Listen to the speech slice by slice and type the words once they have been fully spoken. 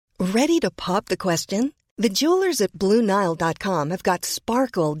Ready to pop the question? The jewelers at BlueNile.com have got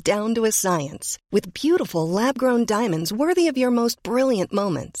sparkle down to a science with beautiful lab-grown diamonds worthy of your most brilliant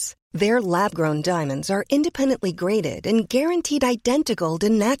moments. Their lab-grown diamonds are independently graded and guaranteed identical to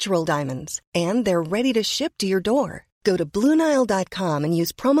natural diamonds, and they're ready to ship to your door. Go to BlueNile.com and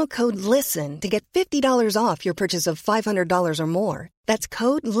use promo code LISTEN to get $50 off your purchase of $500 or more. That's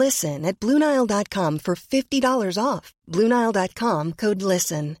code LISTEN at BlueNile.com for $50 off. BlueNile.com, code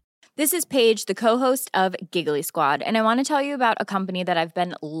LISTEN. This is Paige, the co-host of Giggly Squad, and I want to tell you about a company that I've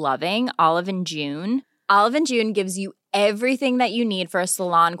been loving, Olive & June. Olive & June gives you everything that you need for a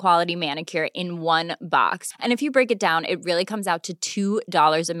salon-quality manicure in one box. And if you break it down, it really comes out to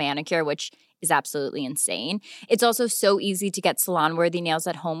 $2 a manicure, which is absolutely insane. It's also so easy to get salon-worthy nails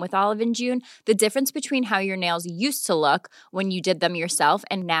at home with Olive & June. The difference between how your nails used to look when you did them yourself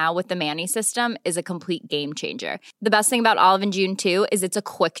and now with the Mani system is a complete game changer. The best thing about Olive & June, too, is it's a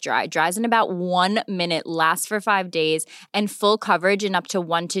quick dry. Dries in about 1 minute, lasts for 5 days, and full coverage in up to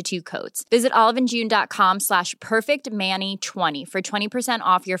 1 to 2 coats. Visit oliveandjune.com/perfectmani20 for 20%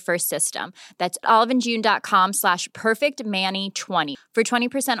 off your first system. That's oliveandjune.com/perfectmani20 for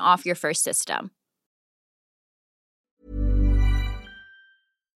 20% off your first system.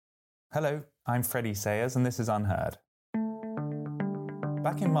 Hello, I'm Freddie Sayers and this is Unheard.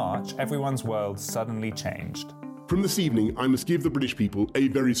 Back in March, everyone's world suddenly changed. From this evening, I must give the British people a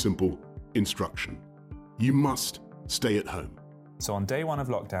very simple instruction. You must stay at home. So on day one of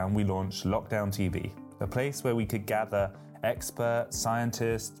lockdown, we launched Lockdown TV, a place where we could gather experts,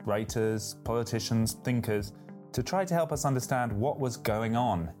 scientists, writers, politicians, thinkers, to try to help us understand what was going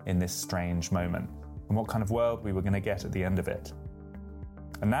on in this strange moment and what kind of world we were going to get at the end of it.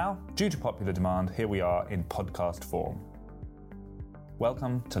 And now, due to popular demand, here we are in podcast form.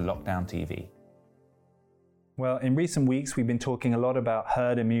 Welcome to Lockdown TV. Well, in recent weeks, we've been talking a lot about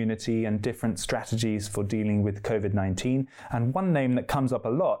herd immunity and different strategies for dealing with COVID-19. And one name that comes up a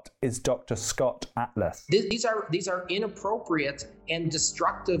lot is Dr. Scott Atlas. These are inappropriate and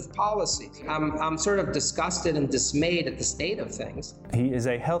destructive policies. I'm sort of disgusted and dismayed at the state of things. He is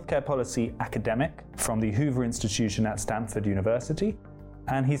a healthcare policy academic from the Hoover Institution at Stanford University.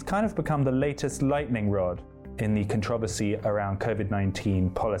 And he's kind of become the latest lightning rod in the controversy around COVID-19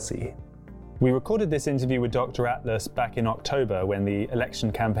 policy. We recorded this interview with Dr. Atlas back in October when the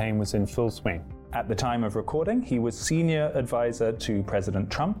election campaign was in full swing. At the time of recording, he was senior advisor to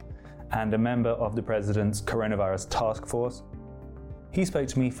President Trump and a member of the president's coronavirus task force. He spoke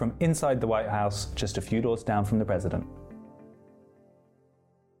to me from inside the White House, just a few doors down from the president.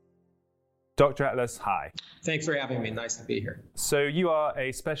 Dr. Atlas, hi. Thanks for having me. Nice to be here. So you are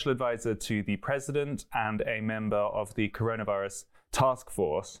a special advisor to the president and a member of the coronavirus task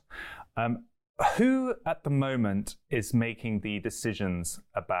force. Who at the moment is making the decisions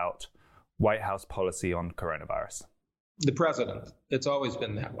about White House policy on coronavirus? The president. It's always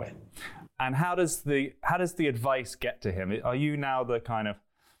been that way. And how does the advice get to him? Are you now the kind of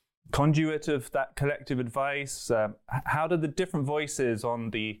conduit of that collective advice? How do the different voices on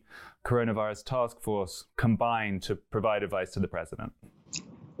the coronavirus task force combine to provide advice to the president?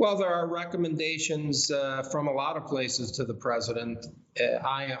 Well, there are recommendations from a lot of places to the president.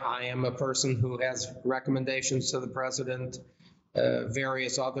 I am a person who has recommendations to the president.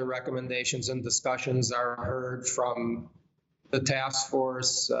 Various other recommendations and discussions are heard from the task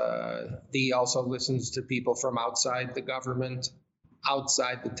force. He also listens to people from outside the government,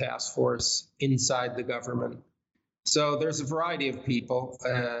 outside the task force, inside the government. So there's a variety of people,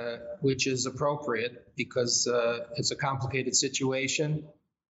 which is appropriate because it's a complicated situation.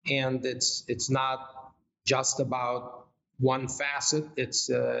 And it's not just about one facet. It's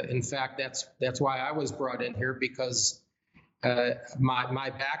in fact that's why I was brought in here, because my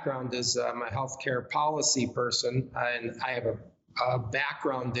background is I'm a healthcare policy person, and I have a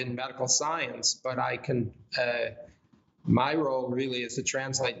background in medical science. But I can my role really is to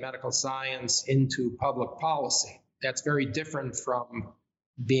translate medical science into public policy. That's very different from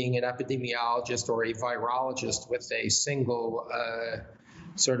being an epidemiologist or a virologist with a single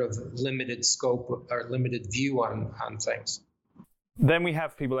sort of limited scope or limited view on things. Then we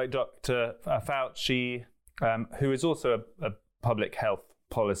have people like Dr. Fauci, who is also a public health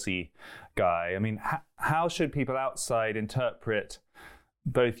policy guy. I mean, how should people outside interpret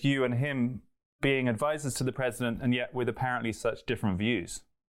both you and him being advisors to the president and yet with apparently such different views?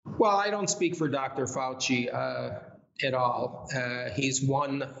 Well, I don't speak for Dr. Fauci at all.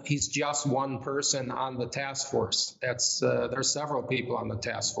 He's just one person on the task force. There's several people on the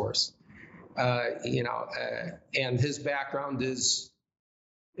task force, and his background is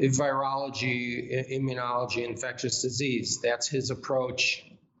virology, immunology, infectious disease. That's his approach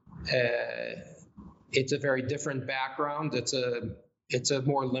It's a very different background. It's a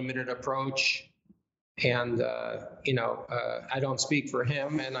more limited approach. And, I don't speak for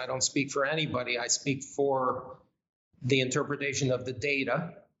him and I don't speak for anybody. I speak for the interpretation of the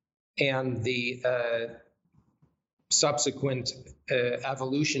data and the subsequent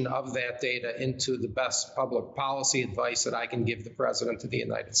evolution of that data into the best public policy advice that I can give the President of the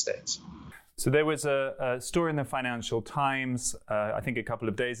United States. So there was a story in the Financial Times, I think a couple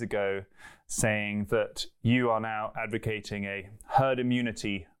of days ago, saying that you are now advocating a herd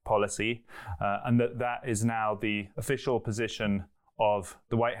immunity policy, and that is now the official position of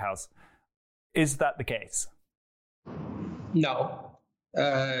the White House. Is that the case? No.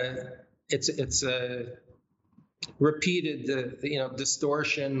 It's a repeated,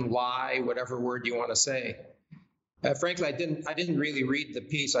 distortion, lie, whatever word you want to say. Frankly, I didn't really read the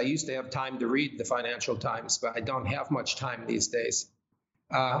piece. I used to have time to read the Financial Times, but I don't have much time these days.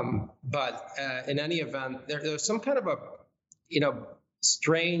 But in any event, there's some kind of a,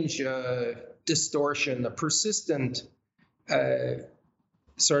 strange distortion, a persistent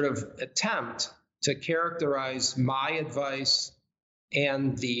sort of attempt to characterize my advice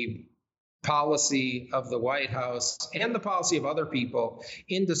and the policy of the White House and the policy of other people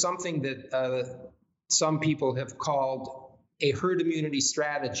into something that some people have called a herd immunity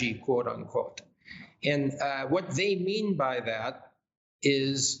strategy, quote unquote. And what they mean by that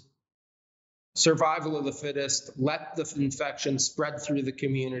is survival of the fittest, let the infection spread through the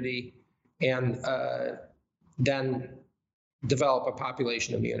community, and then develop a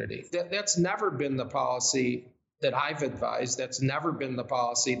population immunity. That's never been the policy that I've advised. That's never been the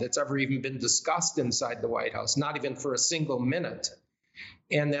policy that's ever even been discussed inside the White House, not even for a single minute.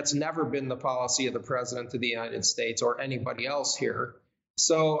 And that's never been the policy of the President of the United States or anybody else here.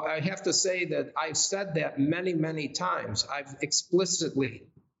 So I have to say that I've said that many, many times. I've explicitly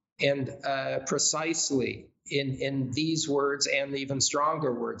and precisely in these words and even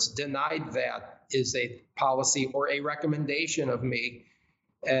stronger words denied that is a policy or a recommendation of me.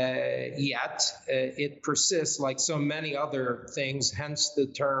 Yet it persists like so many other things, hence the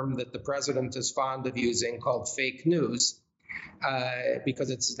term that the President is fond of using called fake news. Because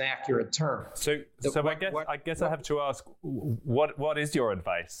it's an accurate term. I guess I have to ask, what is your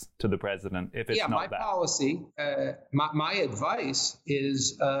advice to the President if it's not that? Policy, my advice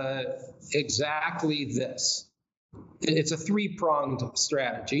is exactly this. It's a three-pronged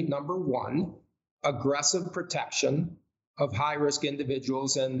strategy. Number one, aggressive protection of high-risk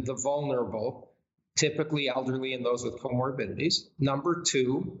individuals and the vulnerable, typically elderly and those with comorbidities. Number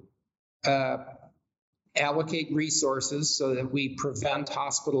two, allocate resources so that we prevent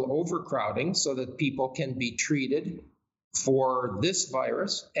hospital overcrowding so that people can be treated for this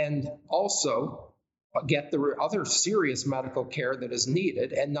virus and also get the other serious medical care that is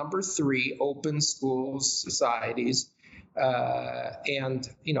needed. And number three, open schools, societies, and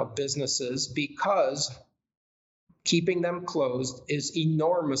businesses, because keeping them closed is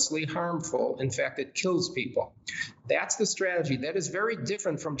enormously harmful. In fact, it kills people. That's the strategy. That is very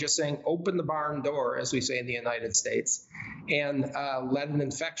different from just saying, open the barn door, as we say in the United States, and let an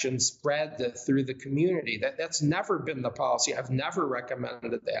infection spread through the community. That's never been the policy. I've never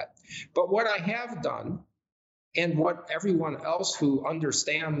recommended that. But what I have done, and what everyone else who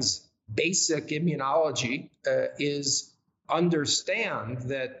understands basic immunology is understand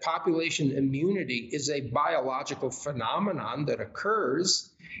that population immunity is a biological phenomenon that occurs.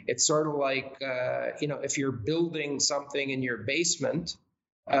 It's sort of like, if you're building something in your basement,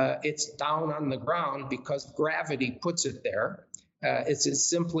 it's down on the ground because gravity puts it there. It's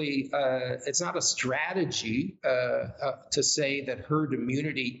simply, it's not a strategy to say that herd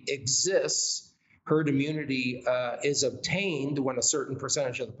immunity exists. Herd immunity is obtained when a certain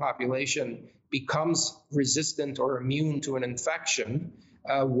percentage of the population becomes resistant or immune to an infection,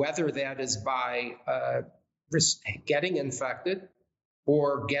 whether that is by getting infected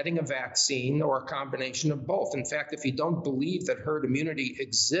or getting a vaccine or a combination of both. In fact, if you don't believe that herd immunity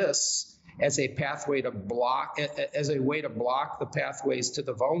exists as a pathway to block, as a way to block the pathways to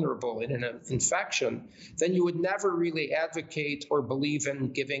the vulnerable in an infection, then you would never really advocate or believe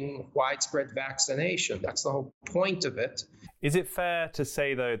in giving widespread vaccination. That's the whole point of it. Is it fair to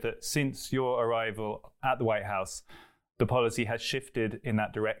say, though, that since your arrival at the White House, the policy has shifted in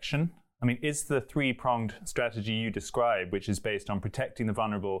that direction? I mean, is the three-pronged strategy you describe, which is based on protecting the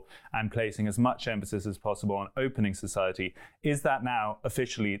vulnerable and placing as much emphasis as possible on opening society, is that now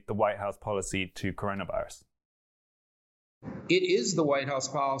officially the White House policy to coronavirus? It is the White House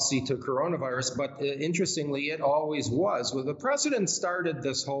policy to coronavirus, but interestingly, it always was. Well, the President started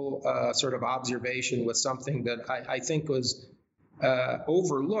this whole sort of observation with something that I think was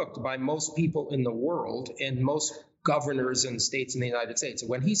overlooked by most people in the world and most governors and states in the United States.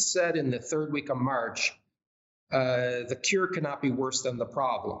 When he said in the third week of March, the cure cannot be worse than the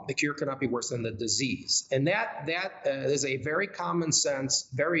problem. The cure cannot be worse than the disease. And that is a very common sense,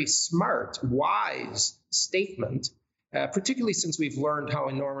 very smart, wise statement, particularly since we've learned how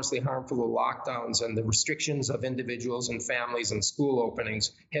enormously harmful the lockdowns and the restrictions of individuals and families and school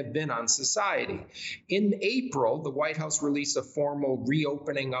openings have been on society. In April, the White House released a formal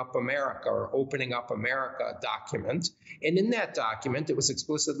Reopening Up America or Opening Up America document. And in that document, it was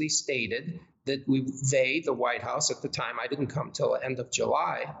explicitly stated that the White House at the time, I didn't come till the end of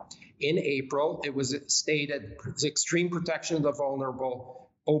July, in April, it was stated extreme protection of the vulnerable,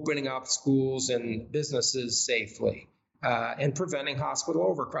 opening up schools and businesses safely. And preventing hospital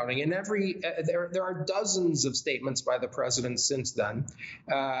overcrowding. And there are dozens of statements by the president since then,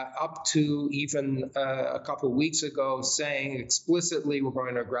 up to even a couple of weeks ago, saying explicitly we're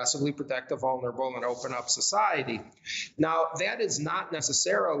going to aggressively protect the vulnerable and open up society. Now, that is not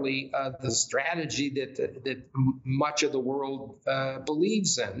necessarily the strategy that much of the world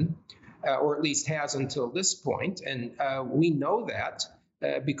believes in, or at least has until this point. And we know that.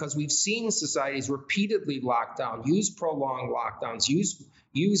 Because we've seen societies repeatedly lock down, use prolonged lockdowns,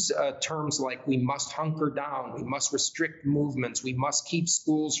 use terms like we must hunker down, we must restrict movements, we must keep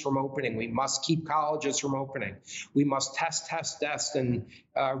schools from opening, we must keep colleges from opening, we must test, and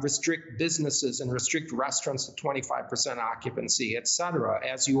restrict businesses and restrict restaurants to 25% occupancy, et cetera.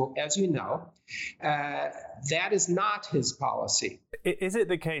 As you know, that is not his policy. Is it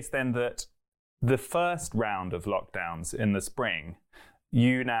the case then that the first round of lockdowns in the spring,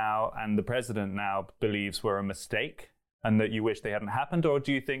 you now and the president now believes were a mistake and that you wish they hadn't happened? Or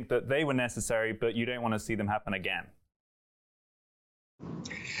do you think that they were necessary, but you don't want to see them happen again?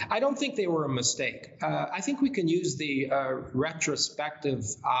 I don't think they were a mistake. I think we can use the retrospective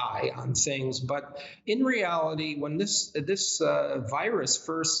eye on things, but in reality, when this virus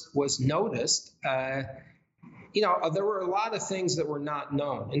first was noticed, there were a lot of things that were not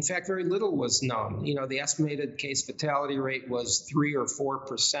known. In fact, very little was known. The estimated case fatality rate was 3 or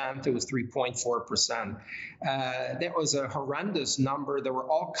 4%. It was 3.4%. That was a horrendous number. There were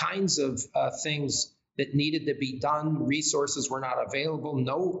all kinds of things that needed to be done. Resources were not available.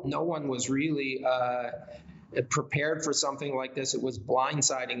 No one was really prepared for something like this. It was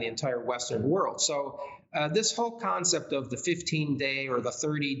blindsiding the entire Western world. So this whole concept of the 15-day or the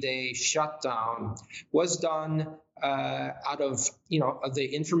 30-day shutdown was done out of the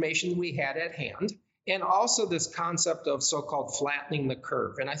information we had at hand, and also this concept of so-called flattening the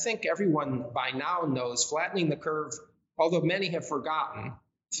curve. And I think everyone by now knows flattening the curve, although many have forgotten.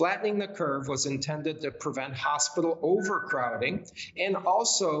 Flattening the curve was intended to prevent hospital overcrowding and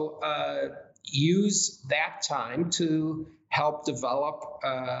also use that time to help develop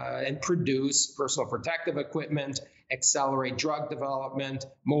and produce personal protective equipment, accelerate drug development,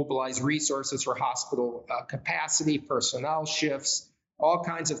 mobilize resources for hospital capacity, personnel shifts, all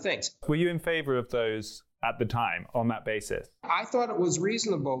kinds of things. Were you in favor of those at the time on that basis? I thought it was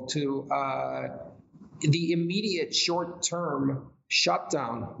reasonable to, the immediate short-term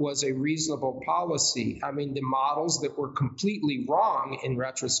shutdown was a reasonable policy. I mean, the models that were completely wrong in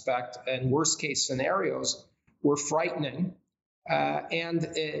retrospect and worst-case scenarios were frightening. At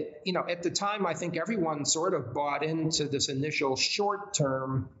the time, I think everyone sort of bought into this initial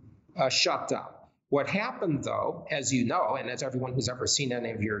short-term shutdown. What happened, though, as you know, and as everyone who's ever seen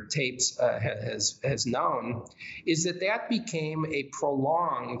any of your tapes has known, is that became a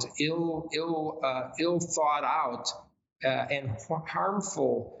prolonged, ill thought out and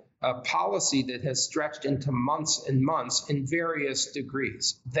harmful policy that has stretched into months and months in various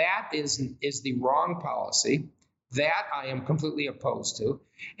degrees. That is the wrong policy. That I am completely opposed to.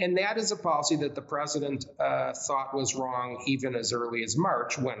 And that is a policy that the president thought was wrong even as early as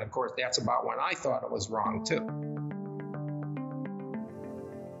March, when, of course, that's about when I thought it was wrong, too.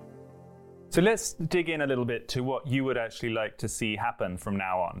 So let's dig in a little bit to what you would actually like to see happen from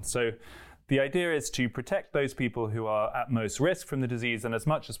now on. So the idea is to protect those people who are at most risk from the disease and as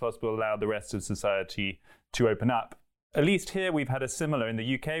much as possible allow the rest of society to open up. At least here in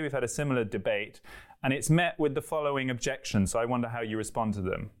the UK, we've had a similar debate, and it's met with the following objections. So I wonder how you respond to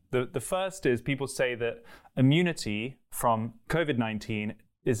them. The first is people say that immunity from COVID-19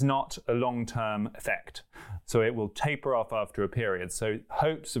 is not a long-term effect. So it will taper off after a period. So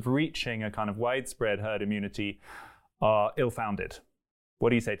hopes of reaching a kind of widespread herd immunity are ill-founded. What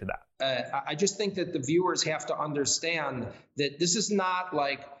do you say to that? I just think that the viewers have to understand that this is not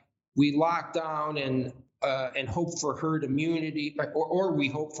like we lock down and hope for herd immunity, or we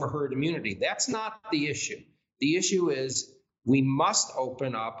hope for herd immunity. That's not the issue. The issue is We must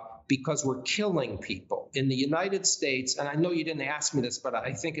open up because we're killing people. In the United States, and I know you didn't ask me this, but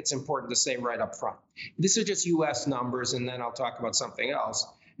I think it's important to say right up front. These are just U.S. numbers, and then I'll talk about something else.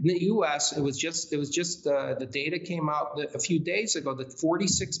 In the U.S., it was just the data came out a few days ago that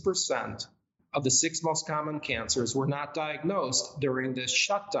 46% of the 6 most common cancers were not diagnosed during this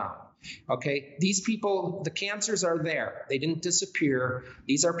shutdown. Okay, these people, the cancers are there. They didn't disappear.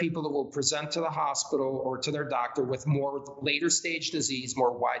 These are people that will present to the hospital or to their doctor with more later stage disease,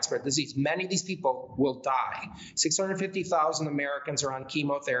 more widespread disease. Many of these people will die. 650,000 Americans are on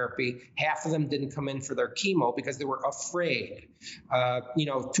chemotherapy. Half of them didn't come in for their chemo because they were afraid.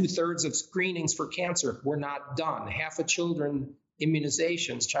 2/3 of screenings for cancer were not done. Half of children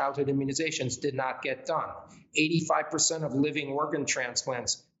immunizations, childhood immunizations, did not get done. 85% of living organ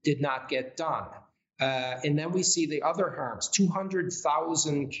transplants did not get done. And then we see the other harms,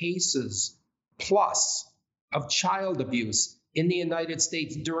 200,000 cases plus of child abuse in the United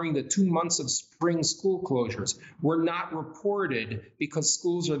States during the 2 months of spring school closures were not reported because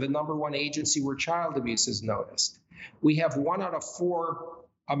schools are the number one agency where child abuse is noticed. We have 1 out of 4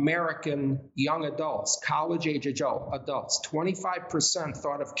 American young adults, college-age adults, 25%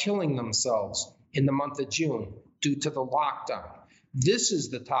 thought of killing themselves in the month of June due to the lockdown. This is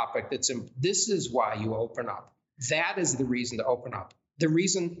the topic this is why you open up. That is the reason to open up. The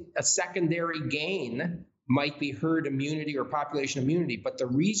reason a secondary gain might be herd immunity or population immunity, but the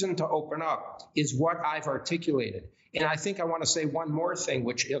reason to open up is what I've articulated. And I think I want to say one more thing,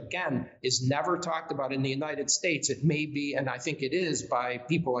 which again is never talked about in the United States. It may be, and I think it is, by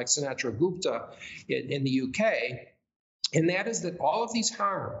people like Sunetra Gupta in the UK, and that is that all of these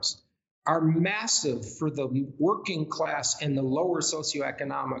harms are massive for the working class and the lower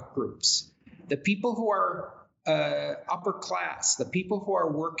socioeconomic groups. The people who are upper class, the people who are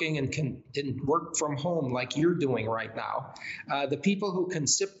working and can work from home like you're doing right now, the people who can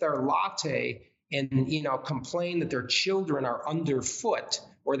sip their latte and complain that their children are underfoot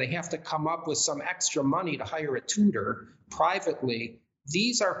or they have to come up with some extra money to hire a tutor privately.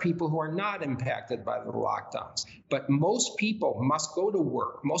 These are people who are not impacted by the lockdowns. But most people must go to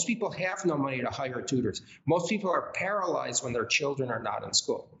work. Most people have no money to hire tutors. Most people are paralyzed when their children are not in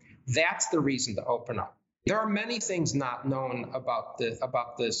school. That's the reason to open up. There are many things not known about this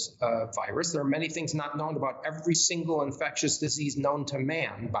virus. There are many things not known about every single infectious disease known to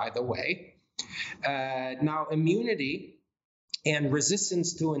man, by the way. Now, immunity and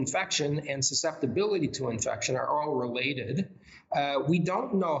resistance to infection and susceptibility to infection are all related. We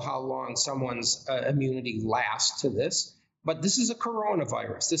don't know how long someone's immunity lasts to this, but this is a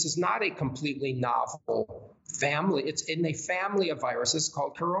coronavirus. This is not a completely novel family. It's in a family of viruses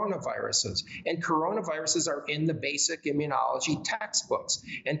called coronaviruses. And coronaviruses are in the basic immunology textbooks.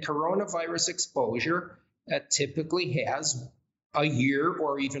 And coronavirus exposure typically has a year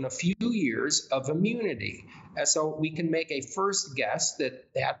or even a few years of immunity. So we can make a first guess that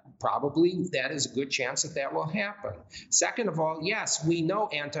is a good chance that will happen. Second of all, yes, we know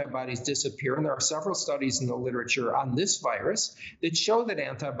antibodies disappear, and there are several studies in the literature on this virus that show that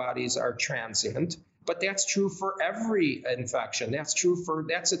antibodies are transient. But that's true for every infection. That's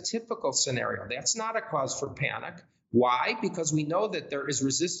a typical scenario. That's not a cause for panic. Why? Because we know that there is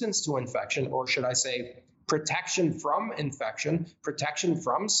resistance to infection, or should I say, protection from infection, protection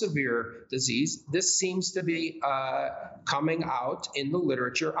from severe disease. This seems to be coming out in the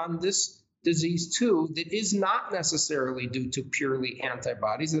literature on this disease too, that is not necessarily due to purely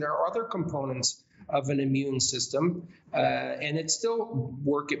antibodies. There are other components of an immune system, and it's still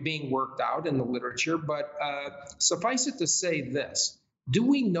being worked out in the literature. But suffice it to say this: do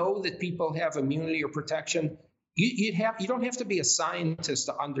we know that people have immunity or protection? You don't have to be a scientist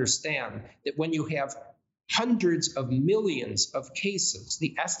to understand that when you have hundreds of millions of cases.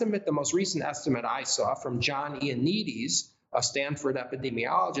 The most recent estimate I saw from John Ioannidis, a Stanford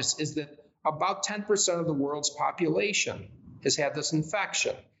epidemiologist, is that about 10% of the world's population has had this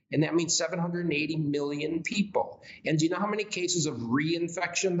infection. And that means 780 million people. And do you know how many cases of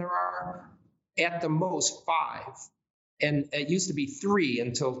reinfection there are? At the most 5. And it used to be 3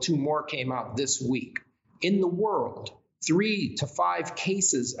 until 2 more came out this week. In the world, 3 to 5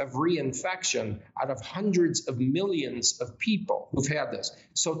 cases of reinfection out of hundreds of millions of people who've had this.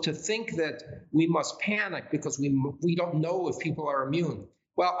 So to think that we must panic because we don't know if people are immune.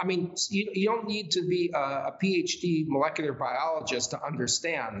 Well, I mean, you don't need to be a PhD molecular biologist to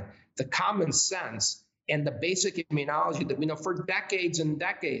understand the common sense and the basic immunology that we know for decades and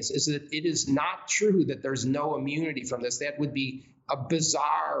decades is that it is not true that there's no immunity from this. That would be a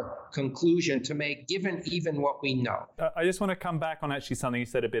bizarre conclusion to make, given even what we know. I just want to come back on actually something you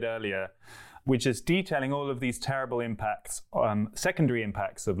said a bit earlier. which is detailing all of these terrible impacts, secondary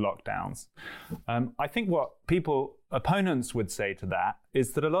impacts of lockdowns. I think what opponents would say to that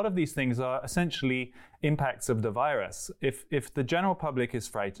is that a lot of these things are essentially impacts of the virus. If the general public is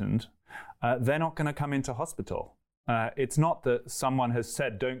frightened, they're not going to come into hospital. It's not that someone has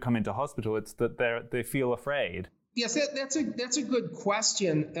said don't come into hospital, it's that they feel afraid. Yes, that's a good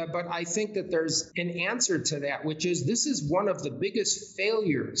question, but I think that there's an answer to that, which is this is one of the biggest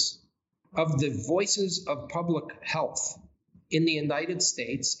failures of the voices of public health in the United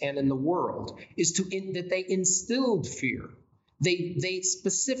States and in the world, is that they instilled fear. They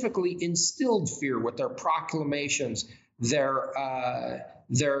specifically instilled fear with their proclamations, their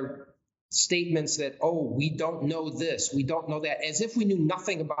statements that, we don't know this, we don't know that, as if we knew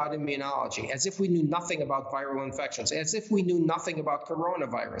nothing about immunology, as if we knew nothing about viral infections, as if we knew nothing about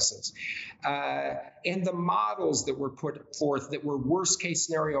coronaviruses. And the models that were put forth that were worst case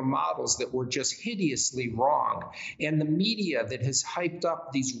scenario models that were just hideously wrong. And the media that has hyped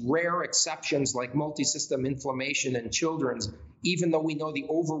up these rare exceptions like multisystem inflammation in children's, even though we know the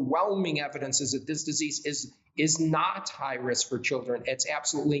overwhelming evidence is that this disease is not high risk for children. It's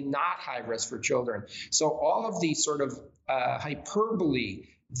absolutely not high risk for children. So all of the sort of hyperbole,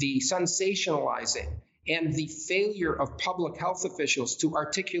 the sensationalizing, and the failure of public health officials to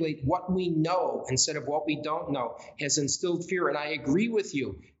articulate what we know instead of what we don't know has instilled fear. And I agree with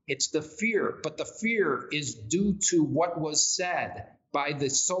you. It's the fear, but the fear is due to what was said by the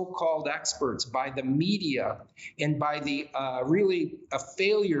so-called experts, by the media, and by the really a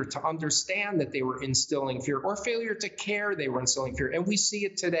failure to understand that they were instilling fear, or failure to care they were instilling fear. And we see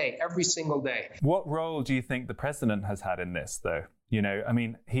it today, every single day. What role do you think the president has had in this, though?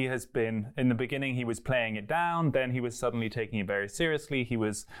 He has been, in the beginning, he was playing it down, then he was suddenly taking it very seriously. He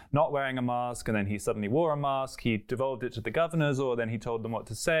was not wearing a mask, and then he suddenly wore a mask. He devolved it to the governors, or then he told them what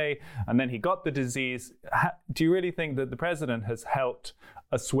to say, and then he got the disease. Do you really think that the president has helped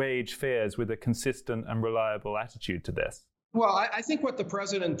assuage fears with a consistent and reliable attitude to this? Well, I think what the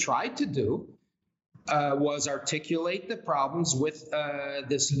president tried to do was articulate the problems with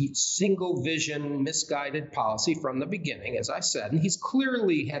this single vision, misguided policy from the beginning, as I said. And he's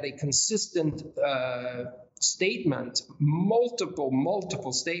clearly had a consistent statement,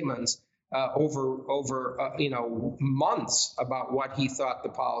 multiple statements over months about what he thought the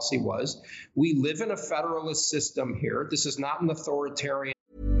policy was. We live in a federalist system here. This is not an authoritarian.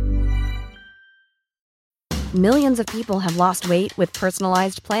 Millions of people have lost weight with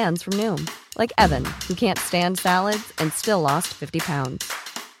personalized plans from Noom. Like Evan, who can't stand salads and still lost 50 pounds.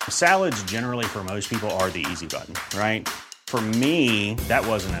 Salads generally for most people are the easy button, right? For me, that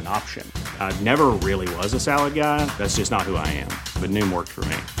wasn't an option. I never really was a salad guy. That's just not who I am. But Noom worked for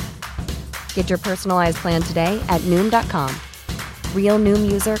me. Get your personalized plan today at Noom.com. Real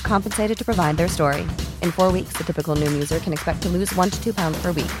Noom user compensated to provide their story. In 4 weeks, the typical Noom user can expect to lose 1 to 2 pounds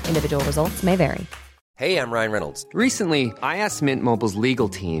per week. Individual results may vary. Hey, I'm Ryan Reynolds. Recently, I asked Mint Mobile's legal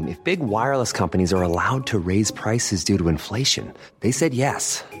team if big wireless companies are allowed to raise prices due to inflation. They said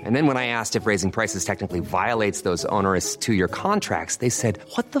yes. And then when I asked if raising prices technically violates those onerous 2-year contracts, they said,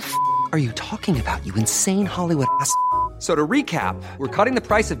 "What the f*** are you talking about, you insane Hollywood ass?" So to recap, we're cutting the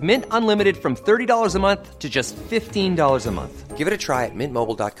price of Mint Unlimited from $30 a month to just $15 a month. Give it a try at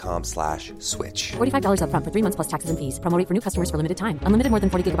mintmobile.com/switch. $45 up front for 3 months plus taxes and fees. Promo rate for new customers for limited time. Unlimited more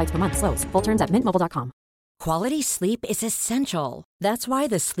than 40 gigabytes per month. Slows full terms at mintmobile.com. Quality sleep is essential. That's why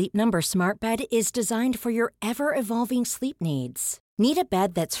the Sleep Number Smart Bed is designed for your ever-evolving sleep needs. Need a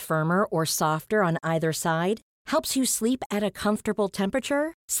bed that's firmer or softer on either side? Helps you sleep at a comfortable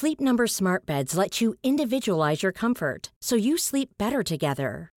temperature? Sleep Number Smart Beds let you individualize your comfort, so you sleep better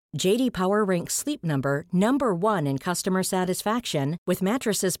together. J.D. Power ranks Sleep Number number 1 in customer satisfaction with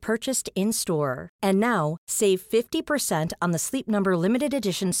mattresses purchased in-store. And now, save 50% on the Sleep Number Limited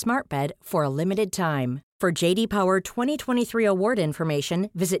Edition Smart Bed for a limited time. For J.D. Power 2023 award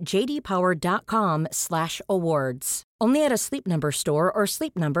information, visit jdpower.com/awards. Only at a Sleep Number store or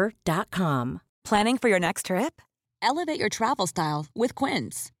sleepnumber.com. Planning for your next trip? Elevate your travel style with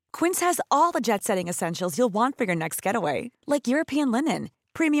Quince. Quince has all the jet-setting essentials you'll want for your next getaway, like European linen,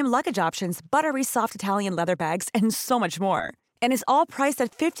 premium luggage options, buttery soft Italian leather bags, and so much more. And is all priced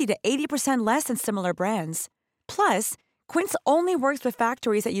at 50 to 80% less than similar brands. Plus, Quince only works with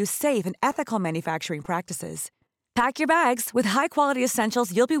factories that use safe and ethical manufacturing practices. Pack your bags with high-quality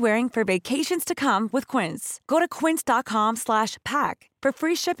essentials you'll be wearing for vacations to come with Quince. Go to quince.com/pack for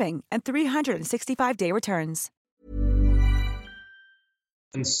free shipping and 365-day returns.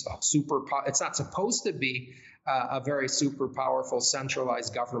 It's not supposed to be a very super powerful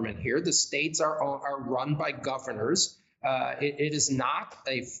centralized government here. The states are run by governors It is not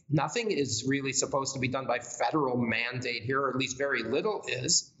nothing is really supposed to be done by federal mandate here, or at least very little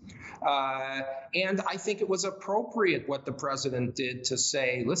is. And I think it was appropriate what the president did to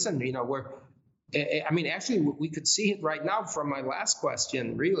say, listen, actually, we could see it right now from my last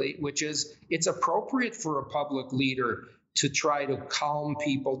question, really, which is it's appropriate for a public leader to try to calm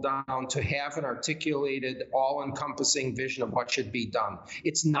people down, to have an articulated, all-encompassing vision of what should be done.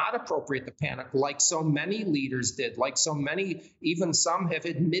 It's not appropriate to panic like so many leaders did, like so many, even some have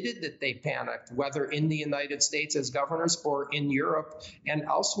admitted that they panicked, whether in the United States as governors or in Europe and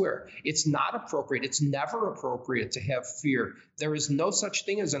elsewhere. It's not appropriate. It's never appropriate to have fear. There is no such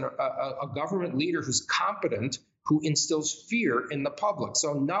thing as a government leader who's competent, who instills fear in the public.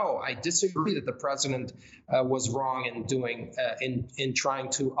 So no, I disagree that the president was wrong in doing in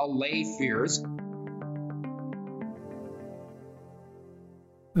trying to allay fears.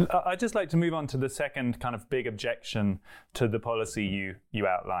 I'd just like to move on to the second kind of big objection to the policy you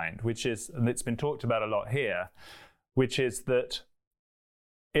outlined, which is, and it's been talked about a lot here, which is that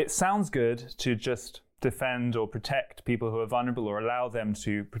it sounds good to just defend or protect people who are vulnerable, or allow them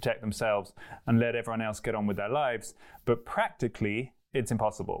to protect themselves and let everyone else get on with their lives. But practically, it's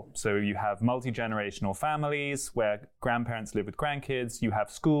impossible. So you have multi-generational families where grandparents live with grandkids. You have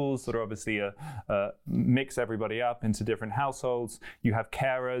schools that are obviously mix everybody up into different households. You have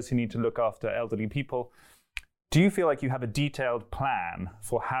carers who need to look after elderly people. Do you feel like you have a detailed plan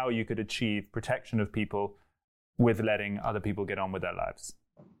for how you could achieve protection of people with letting other people get on with their lives?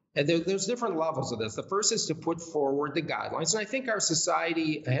 And there's different levels of this. The first is to put forward the guidelines. And I think our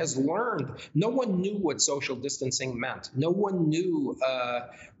society has learned. No one knew what social distancing meant. No one knew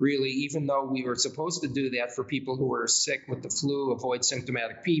really, even though we were supposed to do that for people who were sick with the flu, avoid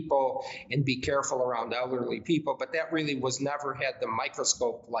symptomatic people and be careful around elderly people. But that really was never had the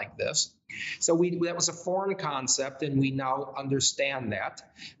microscope like this. So that was a foreign concept, and we now understand that.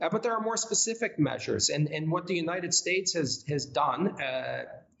 But there are more specific measures. And what the United States has done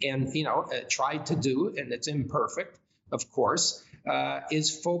and tried to do, and it's imperfect, of course,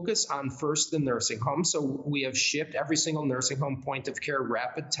 is focus on first the nursing home. So we have shipped every single nursing home point of care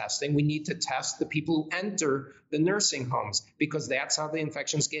rapid testing. We need to test the people who enter the nursing homes because that's how the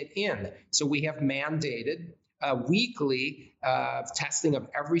infections get in. So we have mandated weekly testing of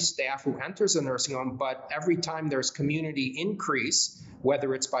every staff who enters a nursing home, but every time there's community increase,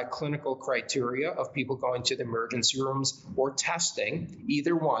 whether it's by clinical criteria of people going to the emergency rooms or testing,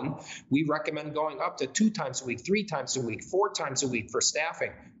 either one, we recommend going up to 2 times a week, 3 times a week, 4 times a week for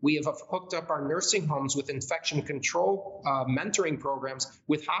staffing. We have hooked up our nursing homes with infection control mentoring programs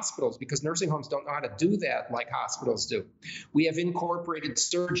with hospitals because nursing homes don't know how to do that like hospitals do. We have incorporated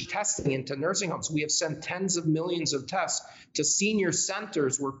surge testing into nursing homes. We have sent tens of millions of tests to senior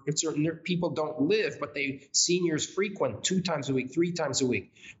centers where certain people don't live, but seniors frequent 2 times a week, 3 times a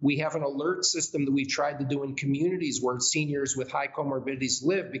week. We have an alert system that we've tried to do in communities where seniors with high comorbidities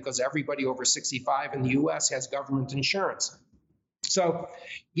live because everybody over 65 in the U.S. has government insurance. So,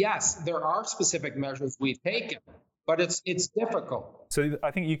 yes, there are specific measures we've taken, but it's difficult. So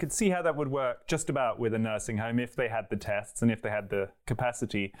I think you could see how that would work just about with a nursing home if they had the tests and if they had the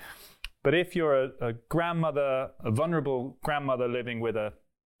capacity. But if you're a grandmother, a vulnerable grandmother living with a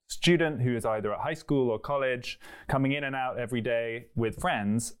student who is either at high school or college, coming in and out every day with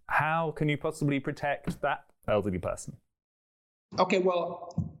friends, how can you possibly protect that elderly person? Okay,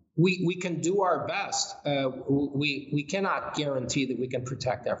 well, we can do our best. We cannot guarantee that we can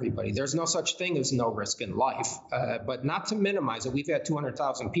protect everybody. There's no such thing as no risk in life, but not to minimize it. We've had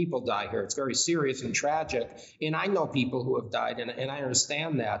 200,000 people die here. It's very serious and tragic. And I know people who have died, and I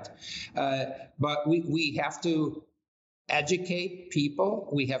understand that. But we have to educate people.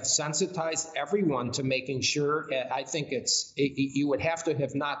 We have sensitized everyone to making sure. I think you would have to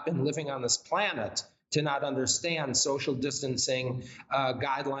have not been living on this planet to not understand social distancing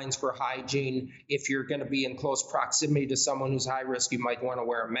guidelines for hygiene. If you're going to be in close proximity to someone who's high risk, you might want to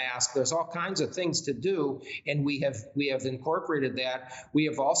wear a mask. There's all kinds of things to do, and we have incorporated that. We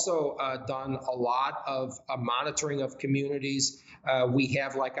have also done a lot of monitoring of communities. We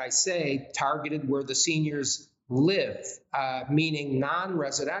have, like I say, targeted where the seniors live, meaning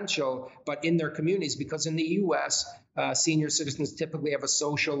non-residential, but in their communities, because in the U.S., senior citizens typically have a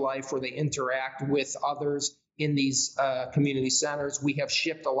social life where they interact with others in these community centers. We have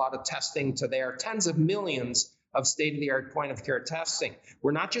shipped a lot of testing to there, tens of millions of state-of-the-art point-of-care testing.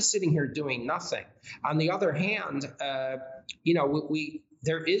 We're not just sitting here doing nothing. On the other hand,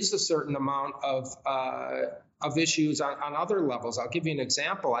 there is a certain amount of issues on other levels. I'll give you an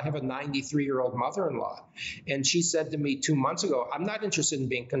example. I have a 93-year-old mother-in-law, and she said to me 2 months ago, I'm not interested in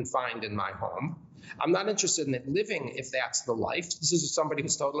being confined in my home. I'm not interested in living if that's the life. This is somebody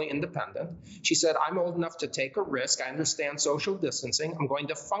who's totally independent. She said, I'm old enough to take a risk. I understand social distancing. I'm going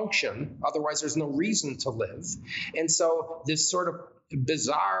to function. Otherwise, there's no reason to live. And so this sort of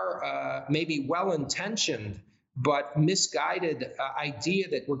bizarre, maybe well-intentioned, but misguided idea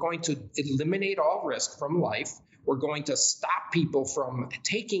that we're going to eliminate all risk from life. We're going to stop people from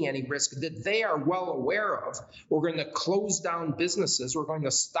taking any risk that they are well aware of. We're going to close down businesses. We're going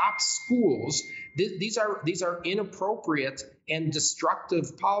to stop schools. These are inappropriate and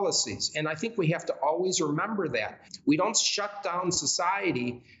destructive policies. And I think we have to always remember that. We don't shut down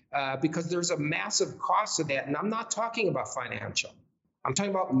society because there's a massive cost to that. And I'm not talking about financial. I'm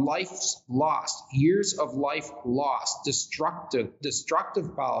talking about lives lost, years of life lost,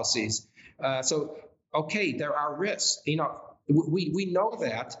 destructive policies. Okay, there are risks. We know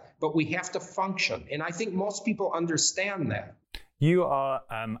that, but we have to function. And I think most people understand that. You are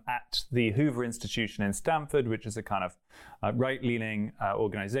at the Hoover Institution in Stanford, which is a kind of right-leaning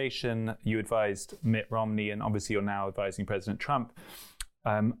organization. You advised Mitt Romney, and obviously you're now advising President Trump.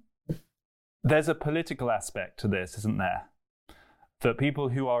 There's a political aspect to this, isn't there? That people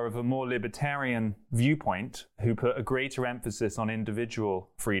who are of a more libertarian viewpoint, who put a greater emphasis on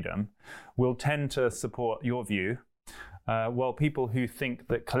individual freedom, will tend to support your view, while people who think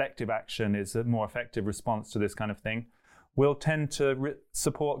that collective action is a more effective response to this kind of thing will tend to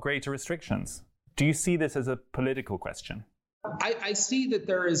support greater restrictions. Do you see this as a political question? I see that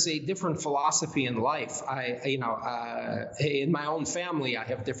there is a different philosophy in life. In my own family,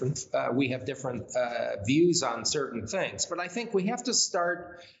 we have different views on certain things. But I think we have to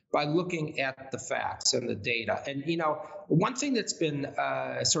start by looking at the facts and the data. And one thing that's been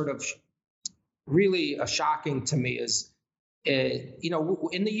sort of really shocking to me is, in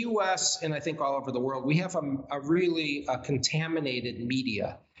the U.S. and I think all over the world, we have a really contaminated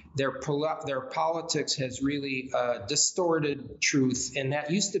media. Their politics has really distorted truth. And that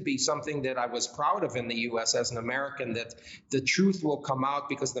used to be something that I was proud of in the U.S. as an American, that the truth will come out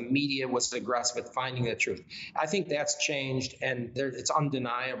because the media was aggressive at finding the truth. I think that's changed, and it's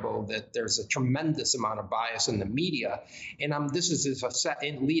undeniable that there's a tremendous amount of bias in the media. And this is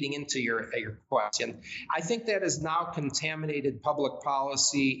leading into your question. I think that has now contaminated public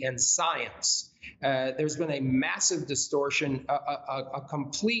policy and science. There's been a massive distortion, a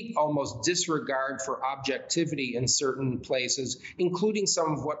complete almost disregard for objectivity in certain places, including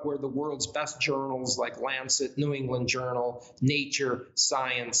some of what were the world's best journals like Lancet, New England Journal, Nature,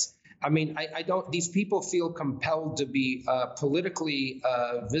 Science. I mean, these people feel compelled to be politically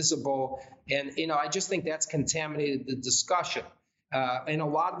visible. And, I just think that's contaminated the discussion. And a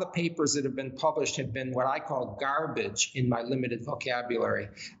lot of the papers that have been published have been what I call garbage in my limited vocabulary,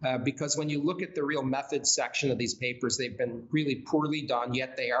 because when you look at the real methods section of these papers, they've been really poorly done,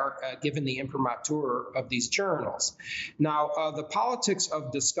 yet they are given the imprimatur of these journals. Now, the politics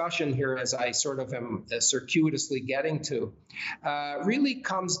of discussion here, as I sort of am circuitously getting to, really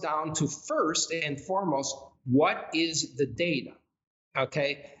comes down to, first and foremost, what is the data?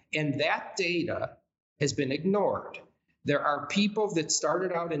 Okay, and that data has been ignored. There are people that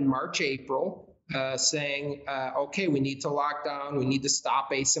started out in March, April, saying, okay, we need to lock down. We need to stop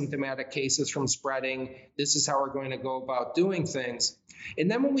asymptomatic cases from spreading. This is how we're going to go about doing things.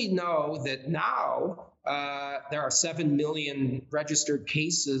 And then when we know that now there are 7 million registered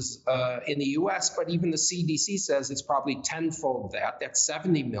cases in the U.S., but even the CDC says it's probably tenfold that. That's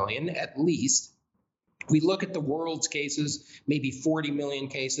 70 million at least. We look at the world's cases, maybe 40 million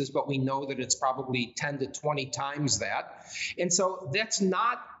cases, but we know that it's probably 10 to 20 times that. And so that's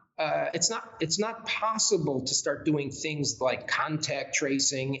not, it's not possible to start doing things like contact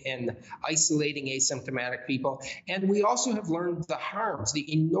tracing and isolating asymptomatic people. And we also have learned the harms,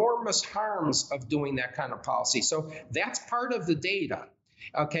 the enormous harms of doing that kind of policy. So that's part of the data.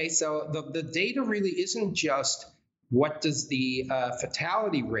 Okay, so the data really isn't just what does the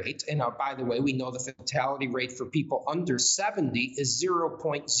fatality rate, and by the way, we know the fatality rate for people under 70 is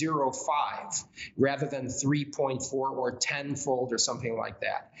 0.05 rather than 3.4 or tenfold or something like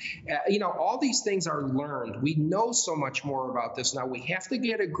that. All these things are learned. We know so much more about this now. We have to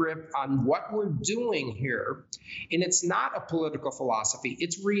get a grip on what we're doing here. And it's not a political philosophy,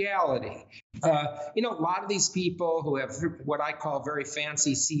 it's reality. A lot of these people who have what I call very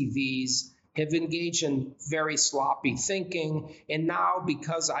fancy CVs, have engaged in very sloppy thinking. And now,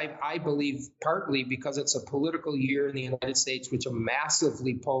 because I believe partly because it's a political year in the United States, which a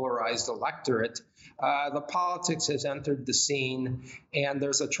massively polarized electorate, the politics has entered the scene, and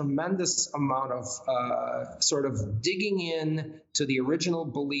there's a tremendous amount of sort of digging in to the original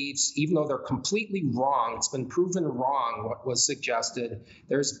beliefs, even though they're completely wrong. It's been proven wrong what was suggested.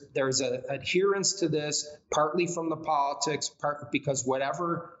 There's an adherence to this, partly from the politics, part because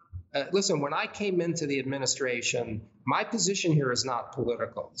whatever. Listen, when I came into the administration, my position here is not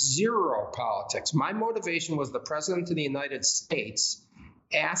political. Zero politics. My motivation was the President of the United States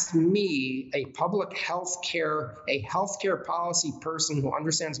asked me, a public healthcare policy person who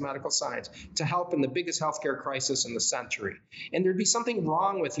understands medical science, to help in the biggest healthcare crisis in the century. And there'd be something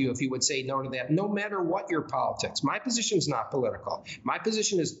wrong with you if you would say no to that, no matter what your politics. My position is not political. My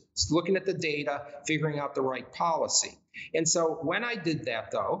position is looking at the data, figuring out the right policy. And so when I did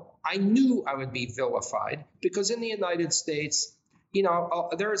that, though, I knew I would be vilified because in the United States, you know,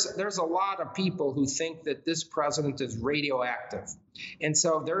 there's a lot of people who think that this president is radioactive. And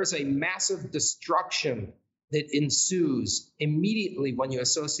so there is a massive destruction that ensues immediately when you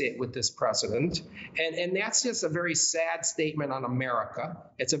associate with this president. And that's just a very sad statement on America.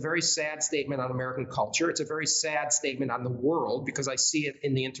 It's a very sad statement on American culture. It's a very sad statement on the world, because I see it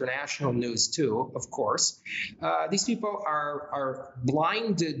in the international news too, of course. These people are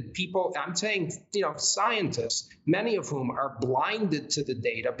blinded people. I'm saying, you know, scientists, many of whom are blinded to the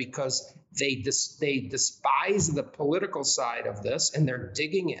data because they despise the political side of this, and they're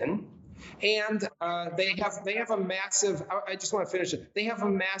digging in. And they have a massive, I just want to finish it. They have a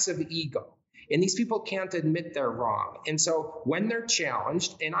massive ego, and these people can't admit they're wrong. And so when they're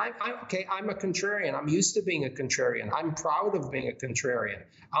challenged, and I'm a contrarian. I'm used to being a contrarian. I'm proud of being a contrarian.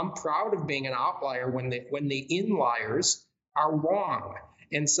 I'm proud of being an outlier when the in-liars are wrong.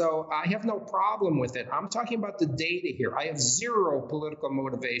 And so I have no problem with it. I'm talking about the data here. I have zero political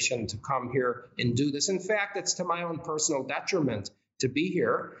motivation to come here and do this. In fact, it's to my own personal detriment to be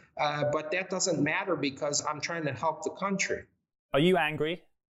here, but that doesn't matter because I'm trying to help the country. Are you angry?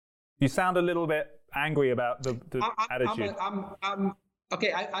 You sound a little bit angry about the attitude.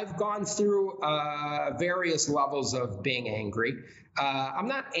 Okay, I've gone through various levels of being angry. I'm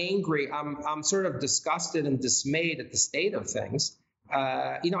not angry. I'm sort of disgusted and dismayed at the state of things.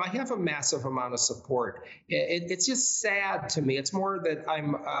 You know, I have a massive amount of support. It's just sad to me. It's more that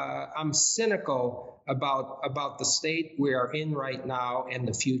I'm cynical about the state we are in right now and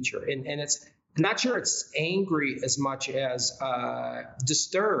the future. And it's I'm not sure it's angry as much as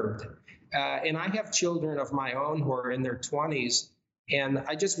disturbed. And I have children of my own who are in their 20s. And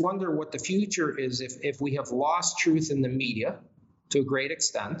I just wonder what the future is if we have lost truth in the media to a great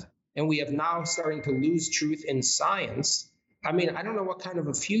extent, and we have now starting to lose truth in science. I mean, I don't know what kind of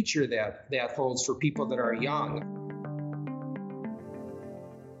a future that holds for people that are young.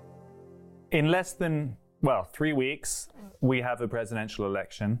 In less than, 3 weeks, we have a presidential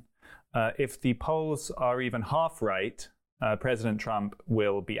election. If the polls are even half right, President Trump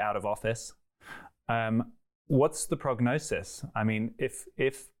will be out of office. What's the prognosis? I mean, if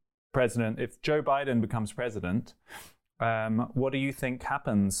Joe Biden becomes president, what do you think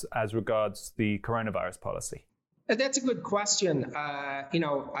happens as regards the coronavirus policy? That's a good question.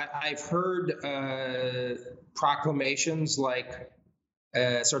 I've heard proclamations like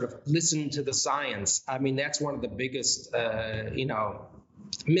sort of listen to the science. I mean, that's one of the biggest,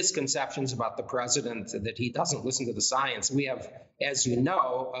 misconceptions about the president, that he doesn't listen to the science. We have, as you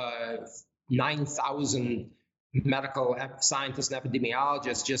know, 9,000 medical scientists and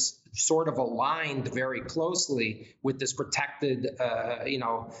epidemiologists just sort of aligned very closely with this protected,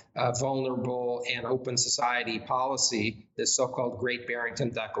 vulnerable and open society policy, this so-called Great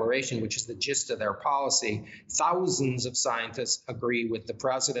Barrington Declaration, which is the gist of their policy. Thousands of scientists agree with the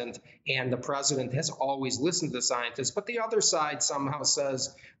president, and the president has always listened to the scientists. But the other side somehow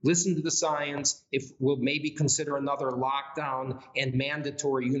says, listen to the science, if we'll maybe consider another lockdown and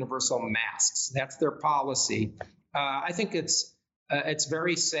mandatory universal masks. That's their policy. I think it's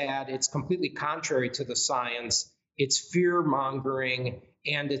very sad. It's completely contrary to the science. It's fear-mongering,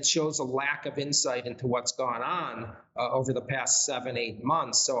 and it shows a lack of insight into what's gone on over the past 7-8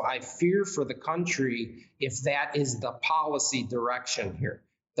 months. So I fear for the country if that is the policy direction here.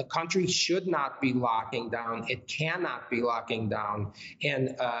 The country should not be locking down. It cannot be locking down.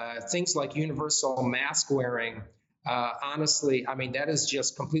 And things like universal mask wearing, honestly, I mean, that is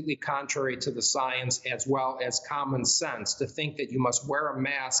just completely contrary to the science as well as common sense, to think that you must wear a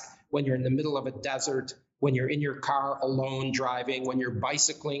mask when you're in the middle of a desert, when you're in your car alone driving, when you're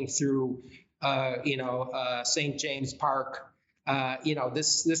bicycling through, St. James Park.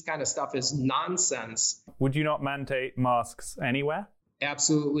 This kind of stuff is nonsense. Would you not mandate masks anywhere?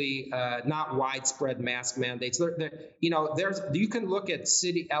 Absolutely not widespread mask mandates. You can look at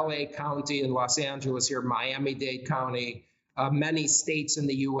LA County in Los Angeles here, Miami-Dade County, many states in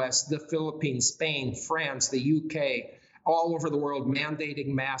the U.S., the Philippines, Spain, France, the U.K., all over the world. Mandating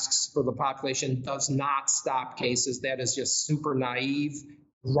masks for the population does not stop cases. That is just super naive,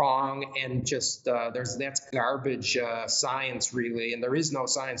 wrong, and just that's garbage science, really, and there is no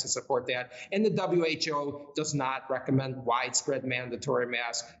science to support that. And the WHO does not recommend widespread mandatory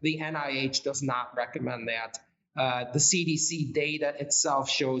masks. The NIH does not recommend that. The CDC data itself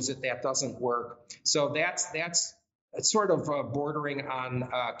shows that doesn't work. So that's sort of bordering on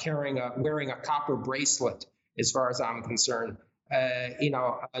wearing a copper bracelet, as far as I'm concerned.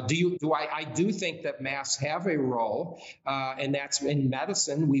 I do think that masks have a role, and that's in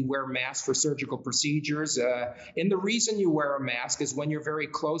medicine. We wear masks for surgical procedures. And the reason you wear a mask is when you're very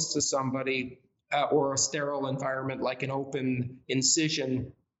close to somebody or a sterile environment like an open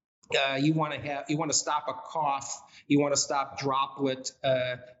incision. You want to stop a cough. You want to stop droplet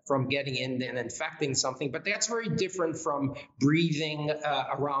from getting in and infecting something. But that's very different from breathing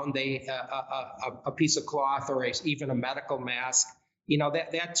around a piece of cloth or even a medical mask.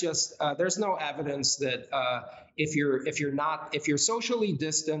 There's no evidence that if you're socially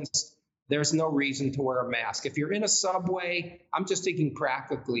distanced, there's no reason to wear a mask. If you're in a subway, I'm just thinking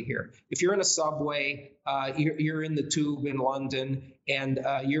practically here. If you're in a subway, you're in the tube in London, and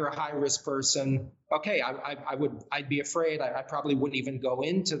you're a high-risk person, okay, I'd be afraid. I probably wouldn't even go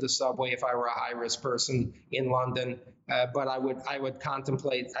into the subway if I were a high-risk person in London. But I would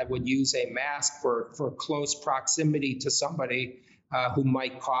use a mask for close proximity to somebody who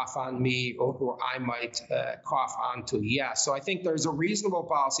might cough on me or who I might cough onto. Yeah, so I think there's a reasonable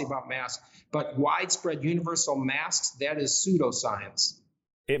policy about masks, but widespread universal masks, that is pseudoscience.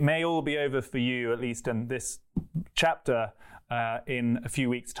 It may all be over for you, at least in this chapter, in a few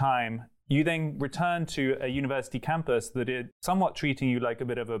weeks' time. You then return to a university campus that is somewhat treating you like a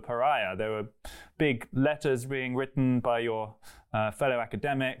bit of a pariah. There were big letters being written by your fellow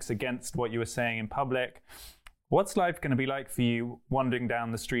academics against what you were saying in public. What's life going to be like for you wandering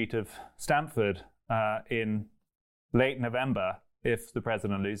down the street of Stanford in late November if the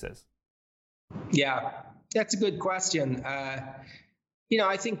president loses? Yeah, that's a good question.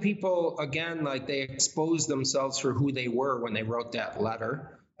 I think people, again, they exposed themselves for who they were when they wrote that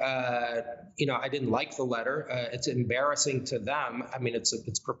letter. I didn't like the letter. It's embarrassing to them. I mean,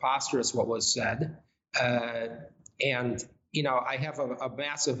 it's preposterous what was said. I have a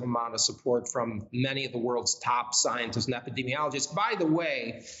massive amount of support from many of the world's top scientists and epidemiologists. By the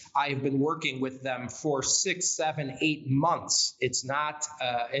way, I've been working with them for 6, 7, 8 months. It's not,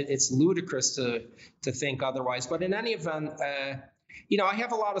 it's ludicrous to think otherwise. But in any event, I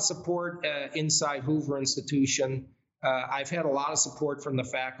have a lot of support inside Hoover Institution. I've had a lot of support from the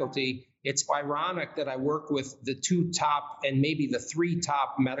faculty. It's ironic that I work with the 2 top and maybe the 3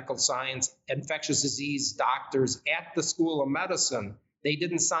 top medical science infectious disease doctors at the School of Medicine. They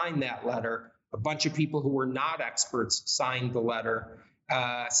didn't sign that letter. A bunch of people who were not experts signed the letter.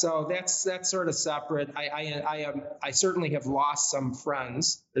 So that's sort of separate. I certainly have lost some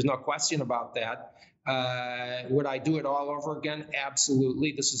friends. There's no question about that. Would I do it all over again?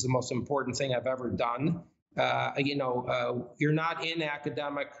 Absolutely. This is the most important thing I've ever done. You're not in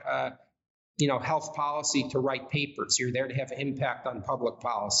academic, health policy to write papers. You're there to have an impact on public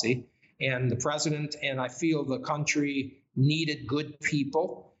policy. And the president and I feel the country needed good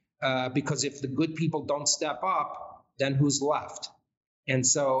people because if the good people don't step up, then who's left? And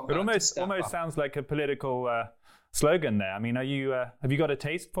so it almost sounds like a political slogan there. I mean, have you got a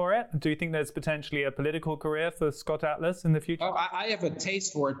taste for it? Do you think there's potentially a political career for Scott Atlas in the future? Oh, I have a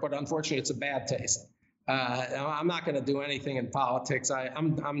taste for it, but unfortunately, it's a bad taste. I'm not going to do anything in politics.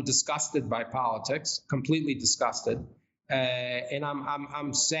 I'm disgusted by politics, completely disgusted, and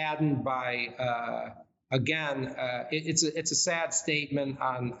I'm saddened by. It's a sad statement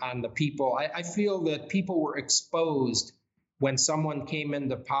on the people. I feel that people were exposed when someone came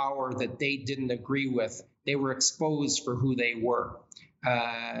into power that they didn't agree with. They were exposed for who they were,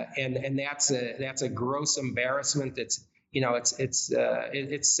 and that's a gross embarrassment. It's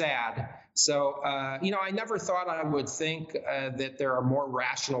sad. So, I never thought I would think that there are more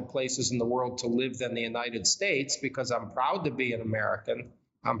rational places in the world to live than the United States, because I'm proud to be an American.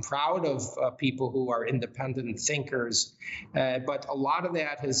 I'm proud of people who are independent thinkers. But a lot of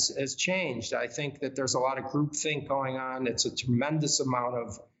that has changed. I think that there's a lot of groupthink going on. It's a tremendous amount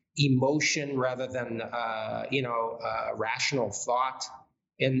of emotion rather than, rational thought.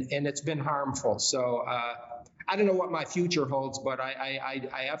 And it's been harmful. So I don't know what my future holds, but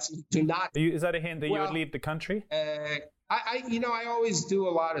I absolutely do not. Is that a hint that you would leave the country? I always do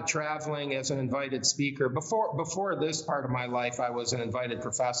a lot of traveling as an invited speaker. Before this part of my life, I was an invited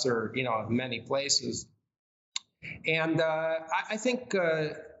professor, in many places. And I think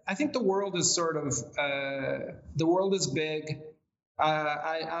the world is the world is big.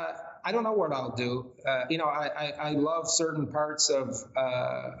 I don't know what I'll do. I love certain parts of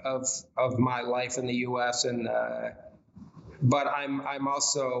my life in the U.S. But I'm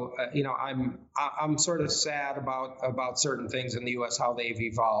also, I'm sort of sad about certain things in the U.S., how they've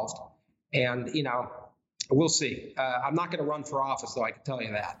evolved. And, we'll see. I'm not going to run for office, though, I can tell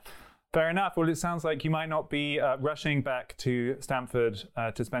you that. Fair enough. Well, it sounds like you might not be rushing back to Stanford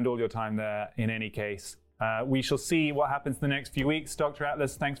to spend all your time there in any case. We shall see what happens in the next few weeks. Dr.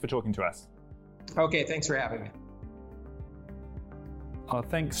 Atlas, thanks for talking to us. Okay, thanks for having me. Our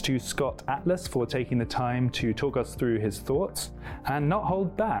thanks to Scott Atlas for taking the time to talk us through his thoughts and not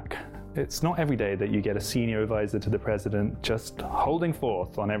hold back. It's not every day that you get a senior advisor to the president just holding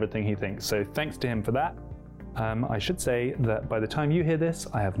forth on everything he thinks. So thanks to him for that. I should say that by the time you hear this,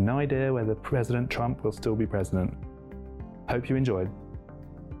 I have no idea whether President Trump will still be president. Hope you enjoyed.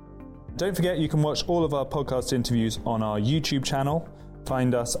 Don't forget you can watch all of our podcast interviews on our YouTube channel.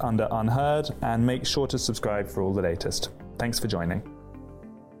 Find us under Unheard and make sure to subscribe for all the latest. Thanks for joining.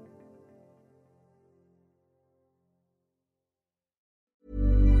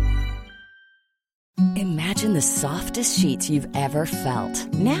 Imagine the softest sheets you've ever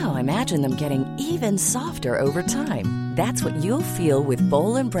felt. Now imagine them getting even softer over time. That's what you'll feel with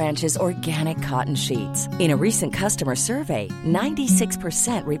Boll & Branch's organic cotton sheets. In a recent customer survey,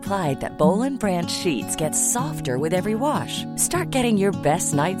 96% replied that Boll & Branch sheets get softer with every wash. Start getting your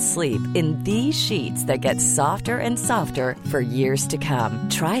best night's sleep in these sheets that get softer and softer for years to come.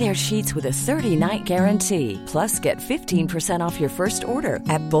 Try their sheets with a 30-night guarantee. Plus, get 15% off your first order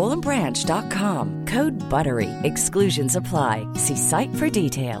at bollandbranch.com. Code BUTTERY. Exclusions apply. See site for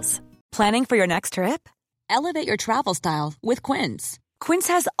details. Planning for your next trip? Elevate your travel style with Quince. Quince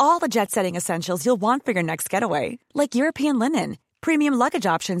has all the jet-setting essentials you'll want for your next getaway, like European linen, premium luggage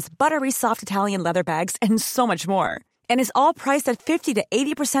options, buttery soft Italian leather bags, and so much more. And is all priced at 50 to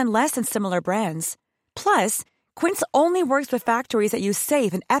 80% less than similar brands. Plus, Quince only works with factories that use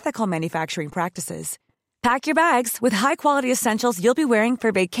safe and ethical manufacturing practices. Pack your bags with high-quality essentials you'll be wearing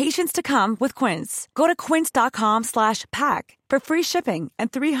for vacations to come with Quince. Go to quince.com/pack for free shipping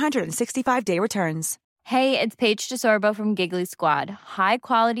and 365-day returns. Hey, it's Paige DeSorbo from Giggly Squad. High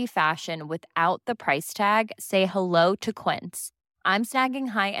quality fashion without the price tag. Say hello to Quince. I'm snagging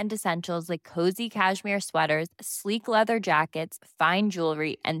high-end essentials like cozy cashmere sweaters, sleek leather jackets, fine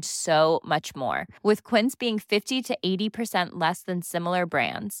jewelry, and so much more. With Quince being 50 to 80% less than similar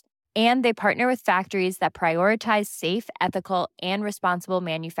brands. And they partner with factories that prioritize safe, ethical, and responsible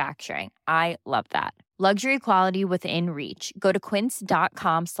manufacturing. I love that. Luxury quality within reach. Go to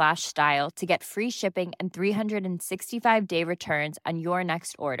quince.com/style to get free shipping and 365-day returns on your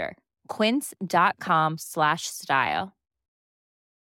next order. Quince.com/style.